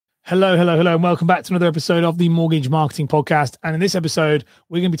Hello, and welcome back to another episode of the Mortgage Marketing Podcast. And in this episode,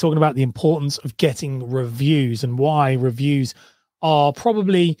 we're going to be talking about the importance of getting reviews and why reviews are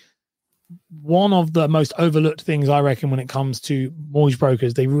probably one of the most overlooked things, I reckon, when it comes to mortgage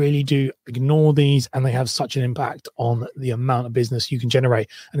brokers. They really do ignore these, and they have such an impact on the amount of business you can generate.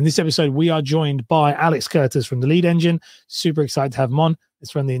 And in this episode, we are joined by Alex Curtis from The Lead Engine. Super excited to have him on.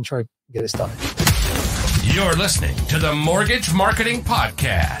 Let's run the intro and get it started. You're listening to the Mortgage Marketing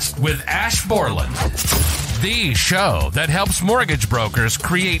Podcast with Ash Borland, the show that helps mortgage brokers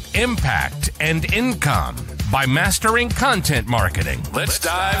create impact and income by mastering content marketing. Let's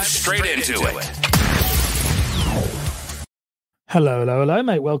dive straight into it. Hello,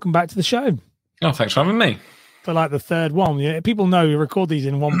 mate. Welcome back to the show. Oh, thanks for having me. For like the third one. Yeah, people know we record these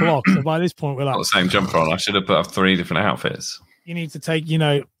in one block, so by this point we're like... Not the same jumper on. I should have put up 3 different outfits. You need to take,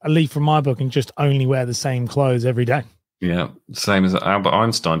 a leaf from my book and just only wear the same clothes every day. Yeah, same as Albert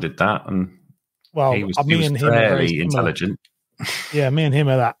Einstein did that, and he was fairly intelligent. Yeah, me and him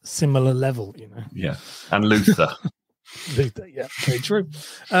are that similar level, Yeah, and Luther. Luther, yeah, very true.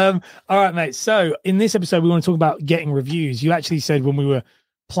 All right, mate. So in this episode, we want to talk about getting reviews. You actually said when we were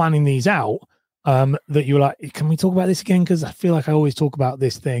planning these out that you were like, "Can we talk about this again?" Because I feel like I always talk about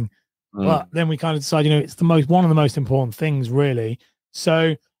this thing. But then we kind of decided, it's one of the most important things, really.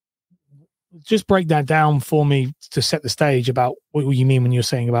 So just break that down for me to set the stage about what you mean when you're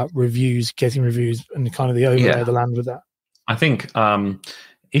saying about reviews, getting reviews, and kind of the overlay of the land with that. I think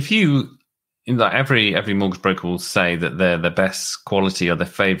if you, every mortgage broker will say that they're the best quality or their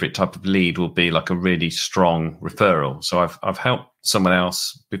favorite type of lead will be like a really strong referral. So I've helped someone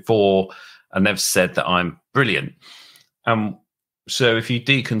else before, and they've said that I'm brilliant. So if you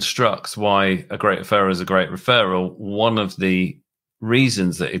deconstruct why a great referral is a great referral, one of the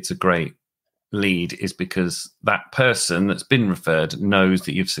reasons that it's a great lead is because that person that's been referred knows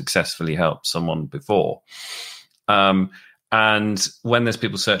that you've successfully helped someone before. And when there's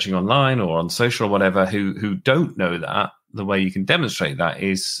people searching online or on social or whatever who don't know that, the way you can demonstrate that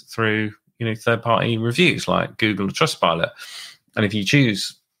is through third-party reviews like Google or Trustpilot. And if you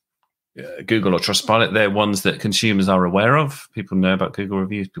choose Google or Trustpilot, they're ones that consumers are aware of. People know about Google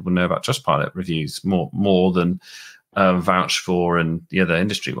reviews. People know about Trustpilot reviews more than Vouch4 and the other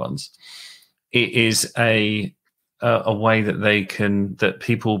industry ones. It is a way that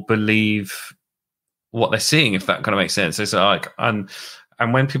people believe what they're seeing, if that kind of makes sense. It's like and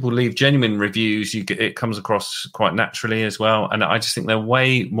when people leave genuine reviews, it comes across quite naturally as well. And I just think they're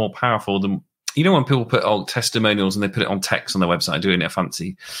way more powerful than. When people put old testimonials and they put it on text on their website doing it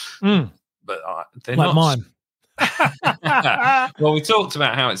fancy, but they're like not mine. Well, we talked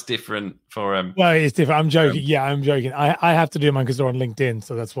about how it's different for. Well, it's different. I'm joking. I'm joking. I have to do mine because they're on LinkedIn,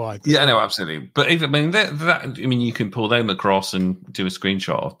 so that's why. Yeah, no, absolutely. But you can pull them across and do a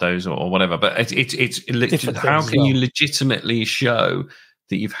screenshot of those or whatever. But it's how can you legitimately show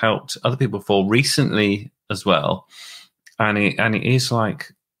that you've helped other people before recently as well? And it is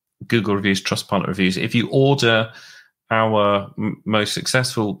like Google reviews, Trustpilot reviews. If you order our most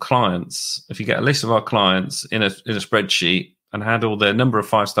successful clients, if you get a list of our clients in a spreadsheet and had all their number of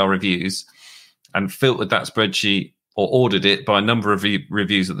 5-star reviews and filtered that spreadsheet or ordered it by number of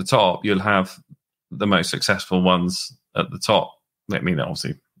reviews at the top, you'll have the most successful ones at the top. I mean,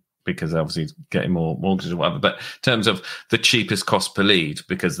 obviously, because they're obviously getting more mortgages or whatever, but in terms of the cheapest cost per lead,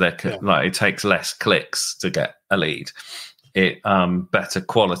 because it takes less clicks to get a lead. It better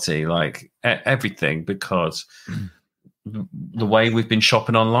quality, like everything, because the way we've been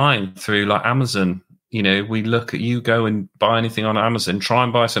shopping online through like Amazon, we look at, you go and buy anything on Amazon, try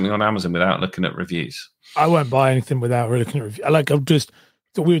and buy something on Amazon without looking at reviews. I won't buy anything without looking at reviews.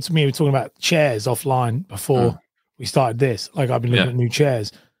 We were talking about chairs offline before we started this. Like I've been looking at new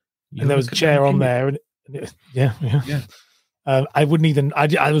chairs, and there was a chair on there, and yeah. I wouldn't even.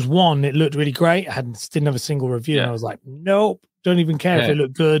 I was one. It looked really great. I didn't have a single review. And I was like, nope, don't even care if it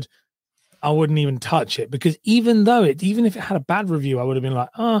looked good. I wouldn't even touch it, because even if it had a bad review, I would have been like,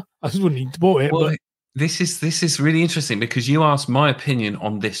 I just wouldn't have bought it. Well, but this is really interesting, because you asked my opinion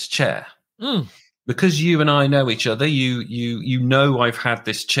on this chair. Because you and I know each other, you know I've had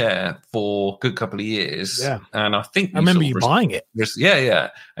this chair for a good couple of years, and I think I remember you buying it.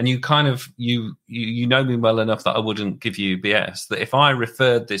 And you kind of you know me well enough that I wouldn't give you BS. That if I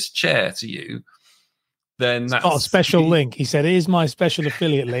referred this chair to you, then that's got a special link. He said, "Here's my special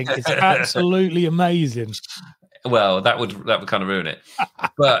affiliate link. It's absolutely amazing." Well, that would kind of ruin it.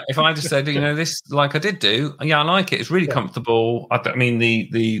 But if I just said, this, like I did do, I like it. It's really comfortable. I mean,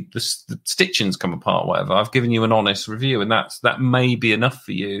 the stitchings come apart, whatever. I've given you an honest review, and that may be enough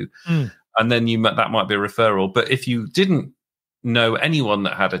for you. And then that might be a referral. But if you didn't know anyone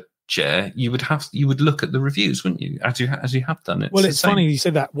that had a share, you would look at the reviews, wouldn't you? As you have done it. Well, it's funny you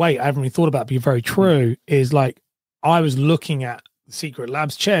said that. Wait, I haven't really thought about it, but you're very true. Is like I was looking at the Secret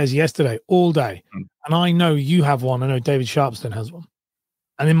Labs chairs yesterday all day, and I know you have one. I know David Sharpston has one.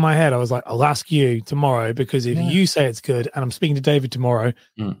 And in my head, I was like, I'll ask you tomorrow, because if you say it's good, and I'm speaking to David tomorrow,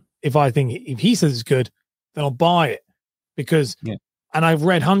 if he says it's good, then I'll buy it. Because, and I've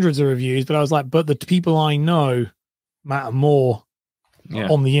read hundreds of reviews, but I was like, but the people I know matter more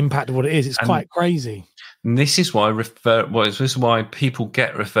on the impact of what it is. It's quite crazy. And this is why this is why people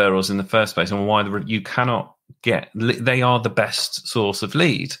get referrals in the first place, and why you cannot get. They are the best source of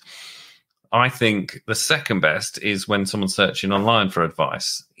lead. I think the second best is when someone's searching online for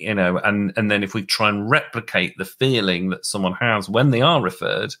advice, and then if we try and replicate the feeling that someone has when they are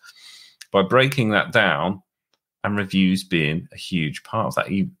referred by breaking that down, and reviews being a huge part of that.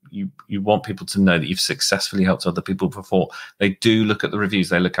 You want people to know that you've successfully helped other people before. They do look at the reviews.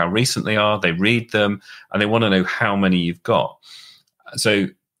 They look how recent they are. They read them, and they want to know how many you've got. So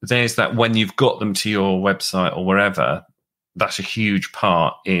there's that. When you've got them to your website or wherever, that's a huge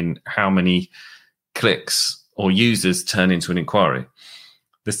part in how many clicks or users turn into an inquiry.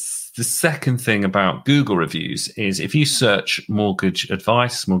 The second thing about Google reviews is if you search mortgage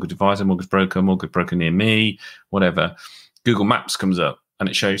advice, mortgage advisor, mortgage broker near me, whatever, Google Maps comes up and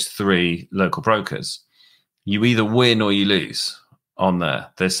it shows 3 local brokers. You either win or you lose on there.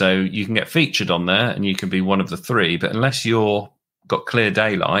 So you can get featured on there and you can be one of the 3, but unless you're got clear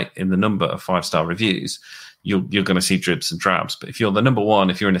daylight in the number of 5-star reviews, you're going to see dribs and drabs. But if you're the number 1,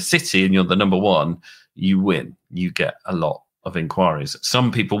 if you're in a city and you're the number 1, you win. You get a lot of inquiries.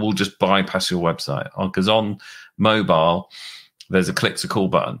 Some people will just bypass your website, because on mobile there's a click to call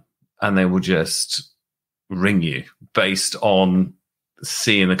button, and they will just ring you based on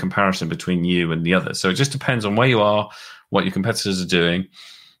seeing the comparison between you and the other. So it just depends on where you are, what your competitors are doing,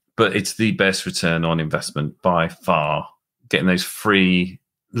 but it's the best return on investment by far, getting those free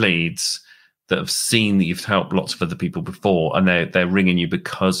leads that have seen that you've helped lots of other people before, and they're ringing you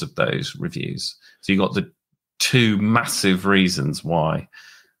because of those reviews. So you got the 2 massive reasons why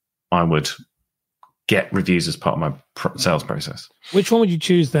I would get reviews as part of my sales process. Which one would you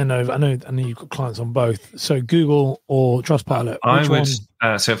choose then over? I know you've got clients on both. So Google or Trustpilot?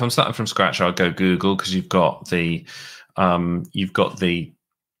 So if I'm starting from scratch, I'll go Google, because you've got the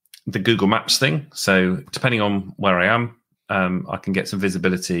Google Maps thing. So depending on where I am, I can get some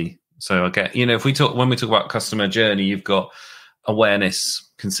visibility. So I get, when we talk about customer journey, you've got awareness,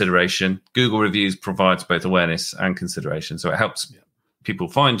 consideration. Google reviews provides both awareness and consideration. So it helps people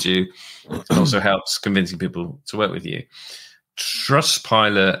find you. It also helps convincing people to work with you.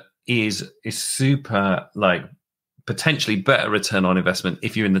 Trustpilot is super, like, potentially better return on investment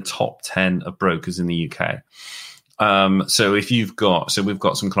if you're in the top 10 of brokers in the UK. So we've got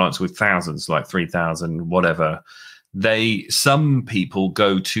some clients with thousands, like 3,000, whatever. Some people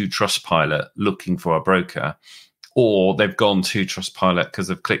go to Trustpilot looking for a broker, or they've gone to Trustpilot because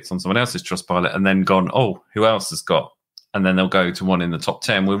they've clicked on someone else's Trustpilot and then gone, oh, who else has got? And then they'll go to one in the top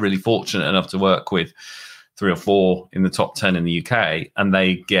 10. We're really fortunate enough to work with 3 or 4 in the top 10 in the UK, and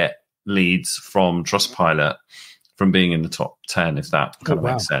they get leads from Trustpilot from being in the top 10, if that kind of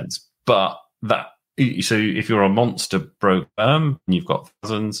makes sense. But so if you're a monster broker and you've got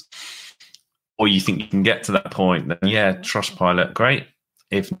thousands, or you think you can get to that point, then Trustpilot, great.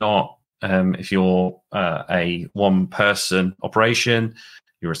 If not, if you're a one-person operation,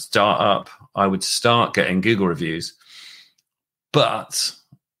 you're a startup, I would start getting Google reviews. But,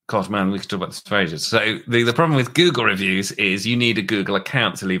 God, man, we could talk about this for ages. So the problem with Google reviews is you need a Google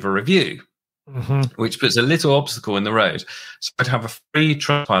account to leave a review, which puts a little obstacle in the road. So I'd have a free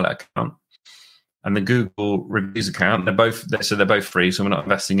Trustpilot account and the Google reviews account. They're both free, so we're not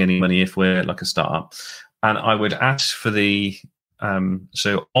investing any money if we're like a startup. And I would ask for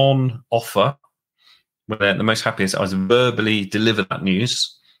so on offer, when they're the most happiest, I was verbally deliver that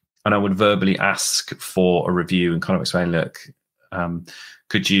news, and I would verbally ask for a review and kind of explain, look,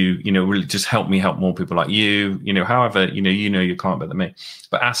 could you, really just help me help more people like you, however, your client better than me,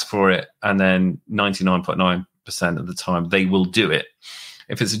 but ask for it. And then 99.9% of the time they will do it.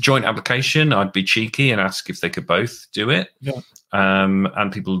 If it's a joint application, I'd be cheeky and ask if they could both do it. Yeah.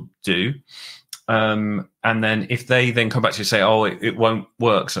 And people do. And then if they then come back to you and say, oh, it won't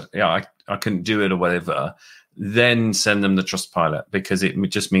work, so I couldn't do it or whatever, then send them the Trustpilot, because it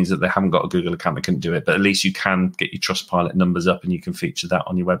just means that they haven't got a Google account, they couldn't do it. But at least you can get your Trustpilot numbers up and you can feature that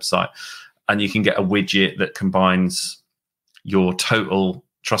on your website. And you can get a widget that combines your total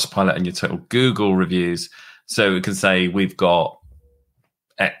Trustpilot and your total Google reviews. So it can say we've got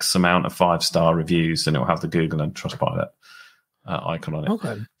X amount of 5-star reviews, and it'll have the Google and Trustpilot. icon on it.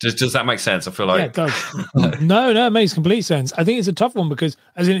 Okay. Does that make sense? I feel like yeah, it does. No, it makes complete sense. I think it's a tough one because,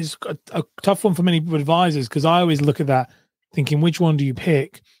 as in, it's a tough one for many advisors because I always look at that thinking, which one do you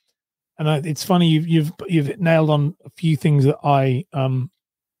pick? And it's funny you've nailed on a few things that I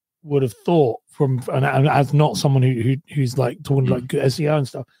would have thought from, and as not someone who's like talking like SEO and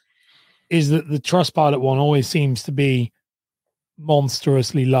stuff, is that the Trustpilot one always seems to be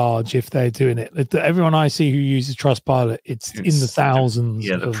monstrously large if they're doing it. Everyone I see who uses Trustpilot, it's in the thousands.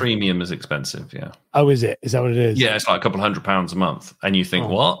 Yeah, the premium is expensive. Yeah. Oh, is it? Is that what it is? Yeah, it's like a couple £100 a month, and you think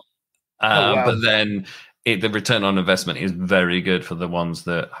what? Wow. But then the return on investment is very good for the ones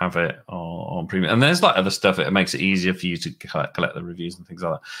that have it on premium. And there's like other stuff. It makes it easier for you to collect the reviews and things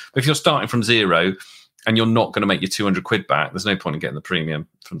like that. But if you're starting from zero and you're not going to make your 200 quid back, there's no point in getting the premium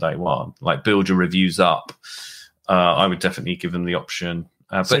from day one. Like, build your reviews up. I would definitely give them the option.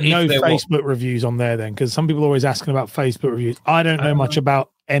 So but no Facebook reviews on there then, because some people are always asking about Facebook reviews. I don't know much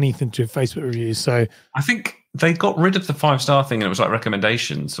about anything to Facebook reviews, so I think they got rid of the 5-star thing and it was like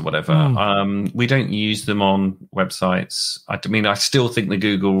recommendations or whatever. We don't use them on websites. I mean, I still think the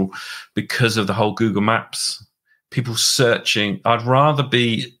Google, because of the whole Google Maps, people searching. I'd rather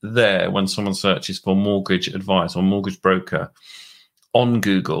be there when someone searches for mortgage advice or mortgage broker on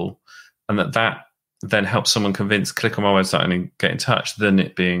Google, and that then helps someone click on my website and get in touch, than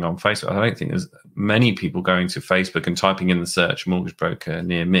it being on Facebook. I don't think there's many people going to Facebook and typing in the search mortgage broker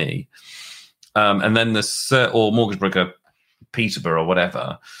near me. And then or mortgage broker Peterborough or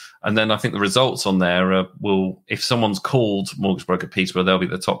whatever. And then I think the results on there will, if someone's called mortgage broker Peterborough, they'll be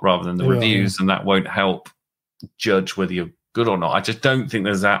at the top rather than the reviews. And that won't help judge whether you're good or not. I just don't think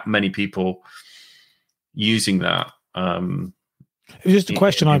there's that many people using that. It was just a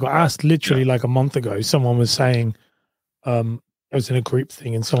question I got asked literally like a month ago. Someone was saying, it was in a group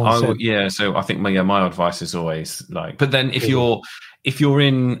thing, and someone said, yeah. So I think my advice is always like, but then if you're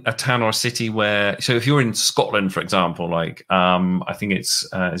in a town or a city so if you're in Scotland, for example, like I think it's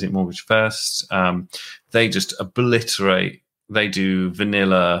is it Mortgage First? They just obliterate. They do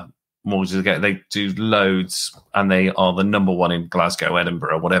vanilla mortgages. They do loads, and they are the number one in Glasgow,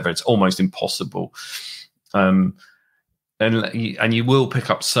 Edinburgh, whatever. It's almost impossible. And you will pick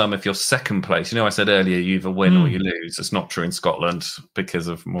up some if you're second place. I said earlier, you either win or you lose. It's not true in Scotland because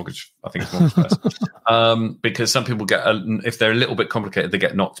of mortgage. I think it's Mortgage First. Because some people if they're a little bit complicated, they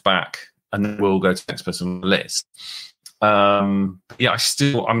get knocked back and then we'll go to the next person on the list. I'm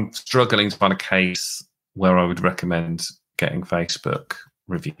struggling to find a case where I would recommend getting Facebook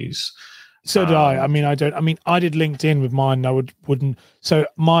reviews. So did I. I did LinkedIn with mine. I wouldn't. So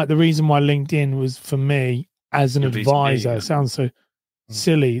the reason why LinkedIn was for me, as an advisor, sounds so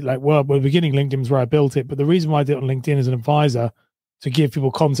silly. Like, well, at the beginning, LinkedIn was where I built it. But the reason why I did it on LinkedIn as an advisor, to give people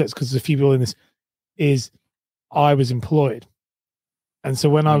context, because there's a few people in this, is I was employed. And so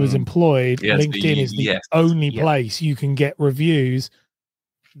when I was employed, LinkedIn is the only place you can get reviews.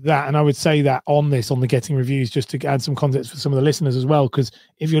 And I would say that on the Getting Reviews, just to add some context for some of the listeners as well, because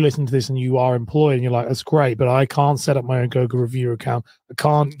if you're listening to this and you are employed and you're like, that's great, but I can't set up my own Google review account, I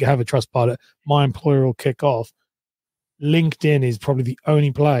can't have a Trustpilot, my employer will kick off. LinkedIn is probably the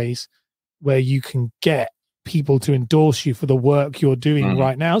only place where you can get people to endorse you for the work you're doing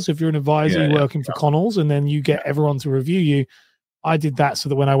right now. So if you're an advisor working for Connells and then you get everyone to review you, I did that so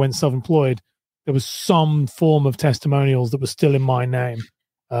that when I went self-employed, there was some form of testimonials that was still in my name.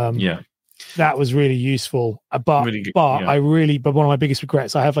 That was really useful. But one of my biggest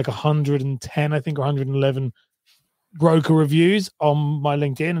regrets, I have like 110, I think, or 111 broker reviews on my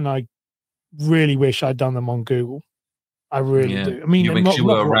LinkedIn, and I really wish I'd done them on Google. I really do. I mean, you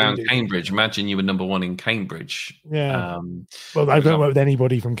were around Cambridge. Imagine you were number one in Cambridge. Yeah. Well, I don't work with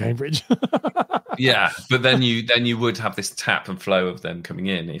anybody from Cambridge. Yeah, but then you would have this tap and flow of them coming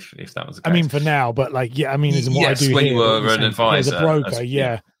in if that was the case. I mean, for now, but like, as what I do when here, you were an advisor, as a broker,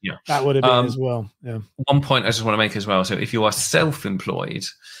 that would have been as well. Yeah. One point I just want to make as well. So if you are self-employed,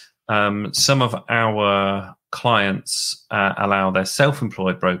 some of our clients allow their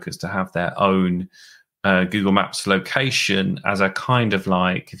self-employed brokers to have their own Google Maps location as a kind of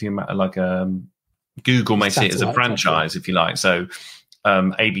like, if you like, Google may see it as a franchise, if you like. So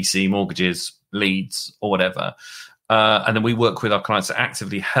ABC Mortgages, Leads, or whatever. And then we work with our clients to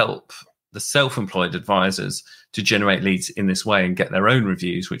actively help the self-employed advisors to generate leads in this way and get their own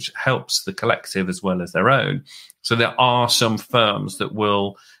reviews, which helps the collective as well as their own. So there are some firms that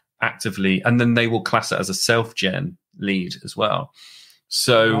will actively, and then they will class it as a self-gen lead as well.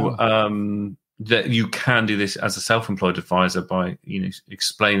 So that you can do this as a self-employed advisor by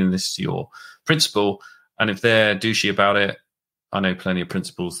explaining this to your principal, and if they're douchey about it, I know plenty of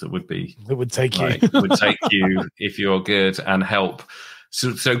principals that would take you would take you if you're good and help.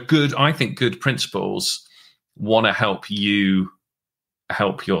 So good. I think good principals want to help you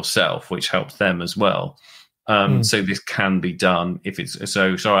help yourself, which helps them as well. So this can be done if it's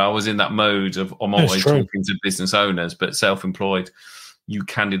so. Sorry, I was in that mode of I'm always talking to business owners, but self-employed, you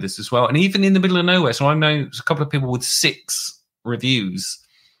can do this as well. And even in the middle of nowhere. So I know a couple of people with 6 reviews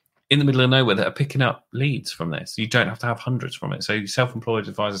in the middle of nowhere that are picking up leads from this. You don't have to have hundreds from it. So self-employed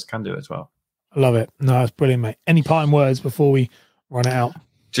advisors can do it as well. I love it. No, that's brilliant, mate. Any parting words before we run it out?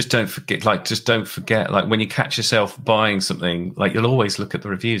 Just don't forget, like when you catch yourself buying something, like you'll always look at the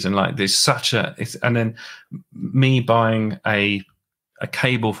reviews and like there's and then me buying a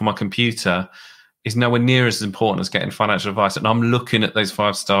cable for my computer is nowhere near as important as getting financial advice. And I'm looking at those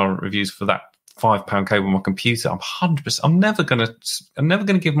 5-star reviews for that £5 cable on my computer. I'm 100%. I'm never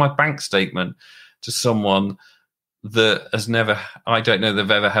gonna give my bank statement to someone that has never. I don't know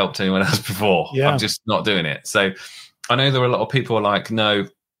they've ever helped anyone else before. Yeah. I'm just not doing it. So I know there are a lot of people who are like, no,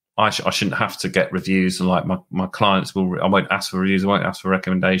 I shouldn't have to get reviews, and like my clients I won't ask for reviews. I won't ask for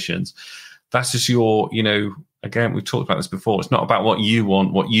recommendations. That's just again, we've talked about this before. It's not about what you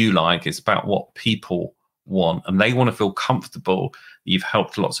want, what you like. It's about what people want, and they want to feel comfortable. You've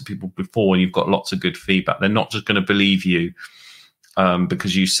helped lots of people before. You've got lots of good feedback. They're not just going to believe you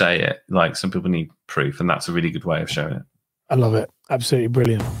because you say it. Like some people need proof, and that's a really good way of showing it. I love it. Absolutely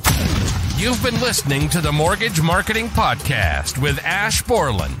brilliant. You've been listening to the Mortgage Marketing Podcast with Ash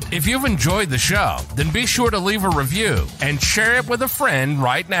Borland. If you've enjoyed the show, then be sure to leave a review and share it with a friend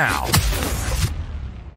right now.